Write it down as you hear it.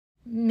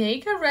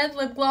Make a red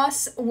lip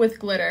gloss with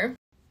glitter.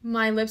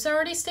 My lips are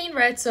already stained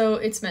red, so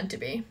it's meant to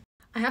be.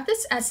 I have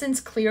this Essence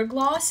Clear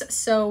Gloss,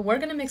 so we're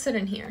gonna mix it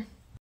in here.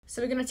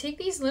 So we're gonna take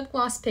these lip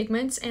gloss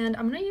pigments, and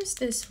I'm gonna use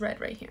this red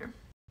right here.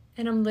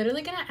 And I'm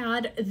literally gonna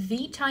add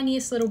the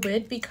tiniest little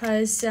bit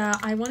because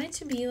I want it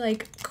to be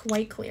like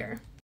quite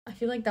clear. I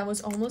feel like that was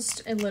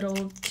almost a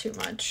little too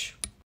much.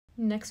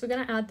 Next, we're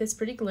gonna add this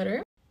pretty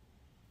glitter.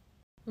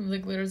 The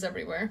glitter's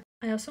everywhere.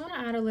 I also want to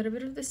add a little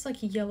bit of this like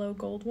yellow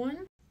gold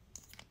one.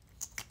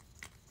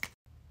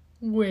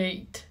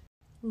 Wait,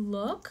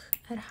 look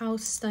at how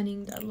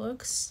stunning that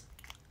looks.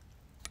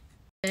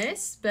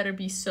 This better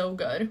be so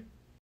good.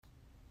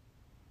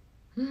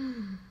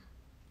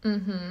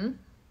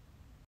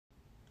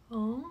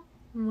 Oh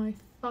my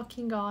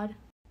fucking god.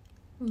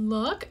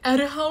 Look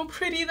at how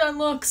pretty that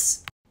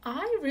looks.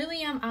 I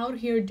really am out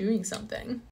here doing something.